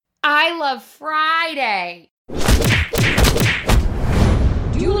I love Friday.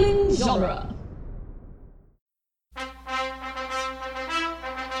 Dueling genre.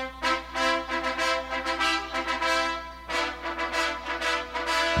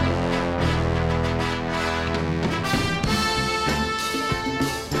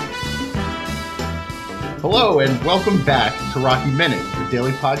 Hello and welcome back to Rocky Minute, the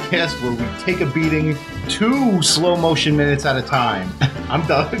daily podcast where we take a beating 2 slow motion minutes at a time. I'm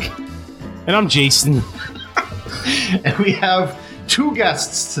Doug. And I'm Jason. And we have 2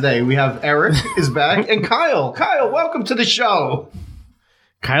 guests today. We have Eric is back and Kyle. Kyle, welcome to the show.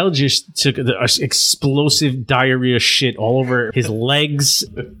 Kyle just took the explosive diarrhea shit all over his legs.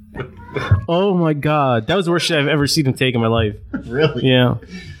 Oh my god. That was the worst shit I've ever seen him take in my life. Really? Yeah.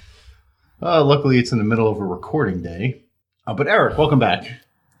 Luckily, it's in the middle of a recording day. But Eric, welcome back.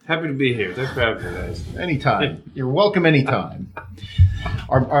 Happy to be here. Thanks for having me, guys. Anytime. You're welcome anytime.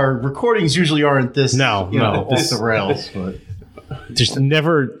 Our recordings usually aren't this, off the rails. But Just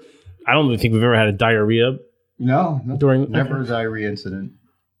never, I don't even think we've ever had a diarrhea. No, During- never a diarrhea incident.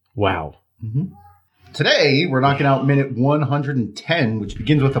 Wow. Mm-hmm. Today, we're knocking out minute 110, which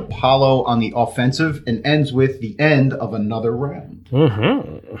begins with Apollo on the offensive and ends with the end of another round.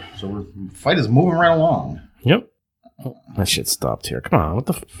 Mm-hmm. So the fight is moving right along. Yep. Oh, that shit stopped here. Come on. What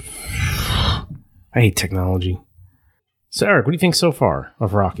the I hate technology. So, Eric, what do you think so far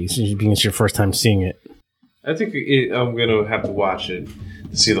of Rocky, since being it's your first time seeing it? I think I'm going to have to watch it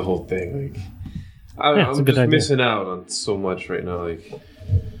to see the whole thing. Like, it's a I'm good just idea. missing out on so much right now. Like,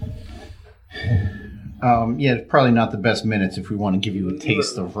 It's probably not the best minutes if we want to give you a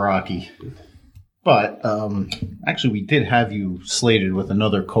taste of Rocky. But actually, we did have you slated with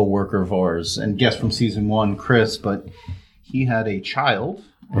another co-worker of ours and guest from season 1, Chris, but he had a child.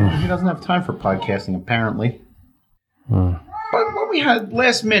 And he doesn't have time for podcasting, apparently. But what we had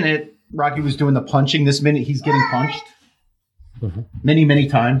last minute, Rocky was doing the punching. This minute, he's getting punched. Many, many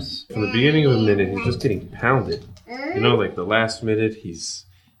times. from the beginning of the minute, he's just getting pounded. You know, like the last minute, he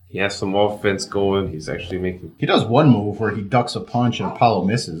has some offense going. He's actually making... He does one move where he ducks a punch and Apollo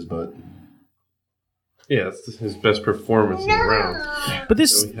misses, but... Yeah, that's his best performance in the round. But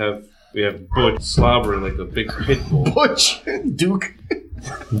this... So we have Butch slobbering like a big pit bull. Butch! Duke.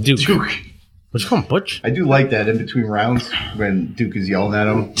 Duke. What'd you call him, Butch? I do like that in between rounds when Duke is yelling at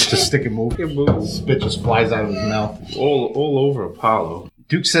him. Just stick and move. Spit just flies out of his mouth. All over Apollo.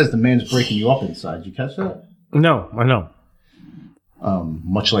 Duke says the man's breaking you up inside. Did you catch that? No, I know.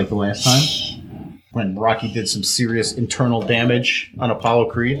 Much like the last time when Rocky did some serious internal damage on Apollo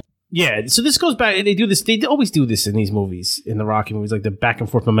Creed. Yeah, so this goes back, and they do this. They always do this in these movies, in the Rocky movies, like the back and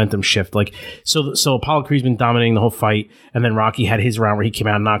forth momentum shift. Like, so Apollo Creed's been dominating the whole fight, and then Rocky had his round where he came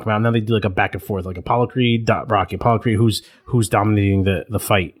out and knocked him out. And now they do like a back and forth, like Apollo Creed, Rocky, Apollo Creed, who's dominating the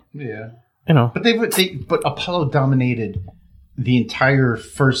fight. Yeah, you know. But Apollo dominated the entire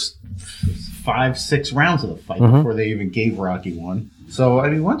first 5-6 rounds of the fight before they even gave Rocky one. So, I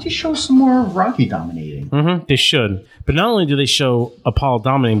mean, why don't you show some more of Rocky dominating? Mm-hmm. They should. But not only do they show Apollo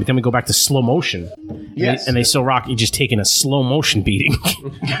dominating, but then we go back to slow motion. Yes. And they show Rocky just taking a slow motion beating.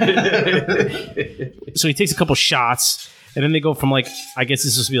 So he takes a couple shots, and then they go from, like, I guess this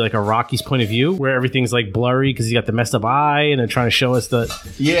is supposed to be like a Rocky's point of view, where everything's, like, blurry because he got the messed up eye, and they're trying to show us the...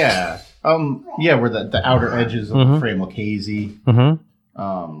 Yeah. Where the outer edges of the frame look hazy. Mm-hmm.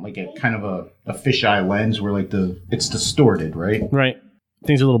 Like a kind of a fisheye lens where like it's distorted, right? Right.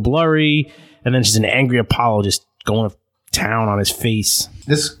 Things are a little blurry, and then just an angry Apollo just going to town on his face.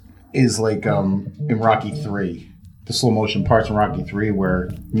 This is like in Rocky 3, the slow motion parts in Rocky 3 where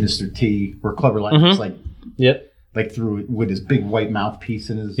Mr. T, where Clubber Lang is like through it with his big white mouthpiece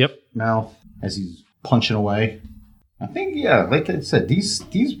in his mouth as he's punching away. I think, like I said, these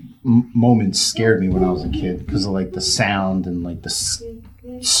moments scared me when I was a kid because of like the sound and like the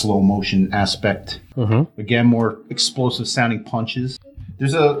slow motion aspect. Again, more explosive sounding punches.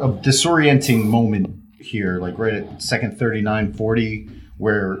 There's a disorienting moment here, like right at second 39:40,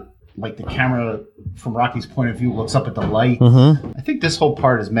 where like the camera from Rocky's point of view looks up at the lights. I think this whole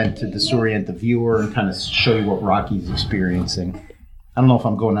part is meant to disorient the viewer and kind of show you what Rocky's experiencing. I don't know if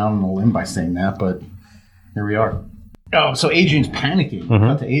I'm going out on a limb by saying that, but here we are. Oh, so Adrian's panicking.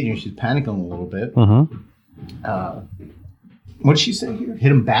 Cut to Adrian, she's panicking a little bit. What did she say here? Hit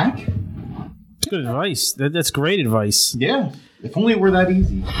him back? That's good advice. That's great advice. Yeah. If only it were that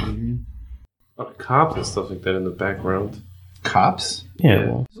easy. Cops and stuff like that in the background. Cops? Yeah.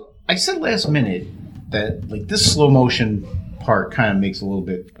 Well. I said last minute that like this slow motion part kind of makes a little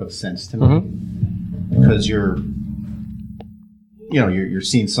bit of sense to me because you're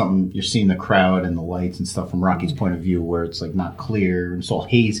seeing something, you're seeing the crowd and the lights and stuff from Rocky's point of view where it's like not clear and it's all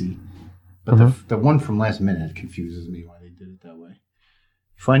hazy. But the one from last minute confuses me why they did it that way.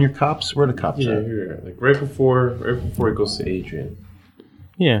 Find your cops. Where are the cops at? Here, like right before he goes to Adrian.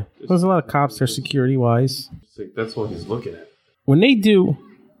 Yeah, there's a lot of cops there, security wise. It's like that's what he's looking at. When they do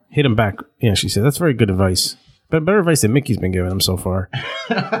hit him back, yeah, she said that's very good advice. But better advice than Mickey's been giving him so far.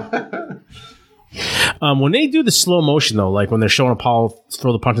 When they do the slow motion though, like when they're showing Apollo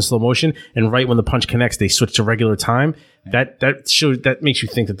throw the punch in slow motion, and right when the punch connects, they switch to regular time. That makes you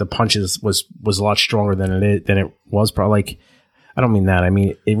think that the punch was a lot stronger than it was. Probably like, I don't mean that. I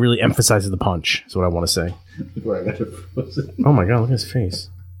mean it really emphasizes the punch. Is what I want to say. Oh my god! Look at his face.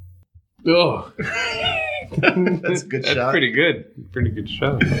 Oh, that's a good shot. That's pretty good. Pretty good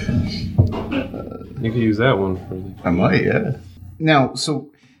shot. You could use that one for the... I might, yeah. Now,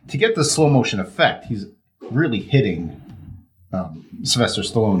 so to get the slow motion effect, he's really hitting Sylvester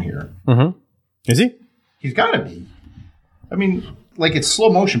Stallone here. Mm-hmm. Is he? He's got to be. I mean, like it's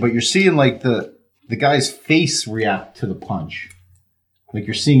slow motion, but you're seeing like the guy's face react to the punch. Like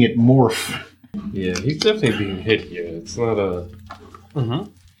you're seeing it morph. Yeah, he's definitely being hit here. It's not a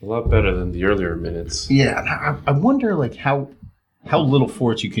lot better than the earlier minutes. Yeah, I wonder like how little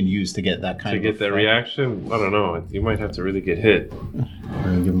force you can use to get that kind of that reaction. I don't know. You might have to really get hit.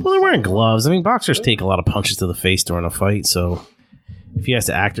 Well, they're wearing gloves. I mean, boxers take a lot of punches to the face during a fight, so if he has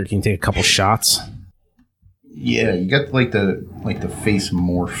to act, or he can take a couple shots. Yeah, you got like the face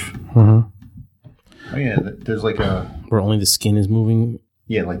morph. Mm-hmm. Oh yeah, there's like a where only the skin is moving.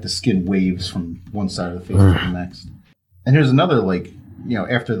 Yeah, like the skin waves from one side of the face to the next. And there's another like,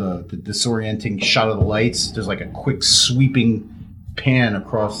 after the disorienting shot of the lights, there's like a quick sweeping pan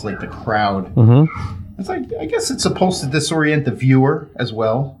across like the crowd. Mm-hmm. It's like, I guess it's supposed to disorient the viewer as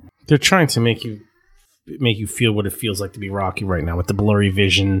well. They're trying to make you feel what it feels like to be Rocky right now with the blurry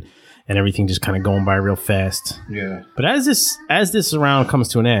vision and everything just kind of going by real fast. Yeah. But as this round comes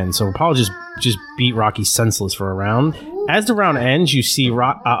to an end, so Apollo just beat Rocky senseless for a round. As the round ends, you see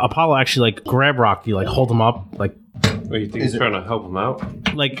Apollo actually like grab Rocky, like hold him up, like. Oh, you think he's trying to help him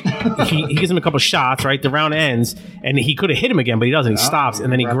out? Like he gives him a couple shots, right? The round ends, and he could have hit him again, but he doesn't. He stops,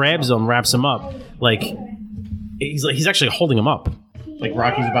 and then he grabs him, wraps him up, like he's actually holding him up. Like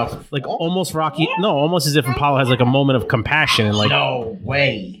Rocky's about to like almost Rocky. No, almost as if Apollo has like a moment of compassion and like. No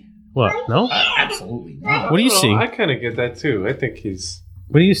way. What? No? Absolutely not. What do you see? I kind of get that too. I think he's.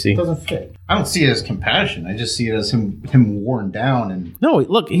 What do you see? It doesn't fit. I don't see it as compassion. I just see it as him worn down and. No,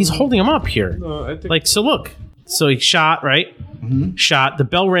 look, he's holding him up here. No, I think. Like so, look. So he shot, right? Mm-hmm. Shot. The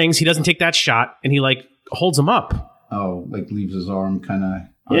bell rings. He doesn't take that shot, and he like holds him up. Oh, like leaves his arm kind of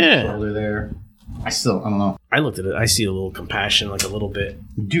on his shoulder there. I don't know. I looked at it. I see a little compassion, like a little bit.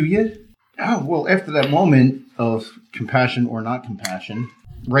 Do you? Oh, well, after that moment of compassion or not compassion,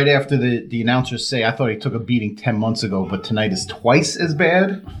 right after the announcers say, I thought he took a beating 10 months ago, but tonight is twice as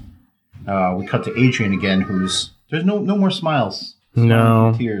bad. We cut to Adrian again, there's no more smiles.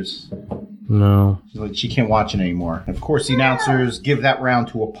 No. Tears. No. Like she can't watch it anymore. Of course, the announcers give that round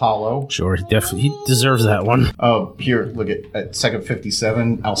to Apollo. Sure, he deserves that one. Oh, here, look at second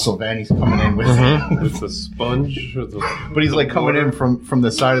 57. Al Silvani's coming in with with the sponge. But he's like coming in from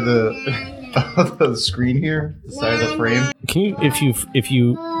the side of the screen here, the side of the frame. Can you, if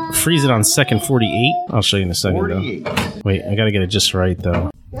you freeze it on second 48? I'll show you in a second. 48. Though. Wait, I gotta get it just right though.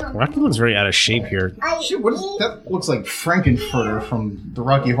 Rocky looks very out of shape here. Shit, that looks like Frankenfurter from the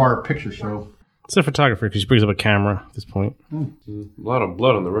Rocky Horror Picture Show. It's a photographer because he brings up a camera at this point. A lot of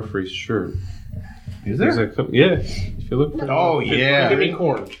blood on the referee's shirt. Is there? Yeah. If you look. Yeah. Give me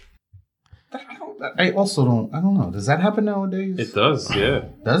corn. I don't know. Does that happen nowadays? It does, yeah.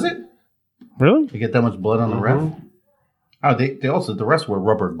 Does it? Really? They get that much blood on the ref? Oh, they also, the refs wear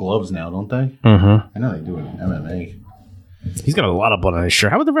rubber gloves now, don't they? Mm-hmm. I know they do it in MMA. He's got a lot of blood on his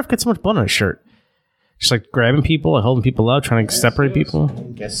shirt. How would the ref get so much blood on his shirt? Just like grabbing people and holding people up, trying to separate people? I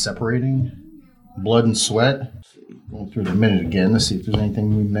guess separating blood and sweat. Going through the minute again to see if there's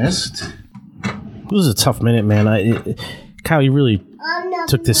anything we missed. This was a tough minute, man. Kyle, you really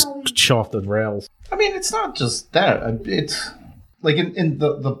took this show off the rails. I mean, it's not just that. It's like in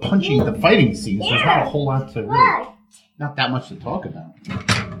the punching, the fighting scenes, there's not a whole lot to really, not that much to talk about.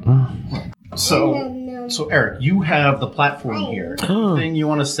 So Eric, you have the platform here. Anything you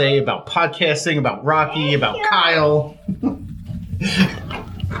want to say about podcasting, about Rocky, about Kyle?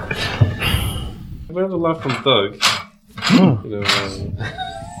 I learned a lot from Doug.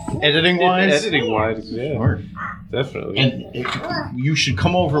 Editing wise? Yeah. Sure. Definitely. And you should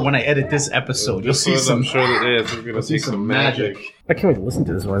come over when I edit this episode. You'll see some. I'm sure that we're going to see some magic. I can't wait to listen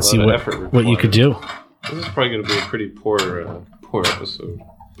to this one and see what what you could do. This is probably going to be a pretty poor episode.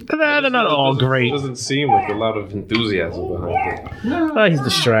 They're not all great. Doesn't seem like a lot of enthusiasm behind it. He's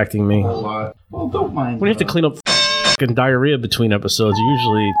distracting me. A lot. Well, don't mind. When you have to clean up fucking diarrhea between episodes, it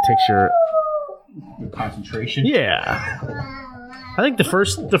usually takes your concentration. Yeah. I think the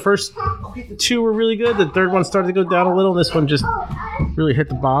first two were really good. The third one started to go down a little. This one just really hit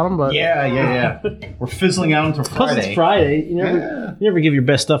the bottom. But Yeah. We're fizzling out until because Friday. it's Friday, you never give your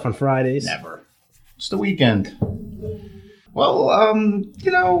best stuff on Fridays. Never. It's the weekend. Well, I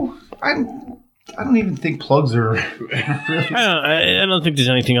don't even think plugs are. I don't think there's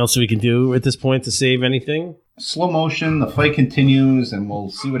anything else we can do at this point to save anything. Slow motion. The fight continues, and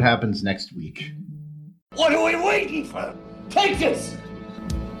we'll see what happens next week. What are we waiting for? Take this!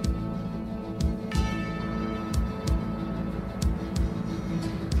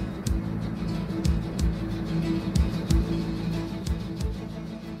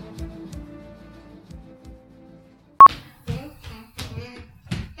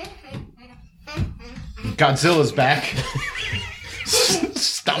 Godzilla's back.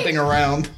 Stomping around.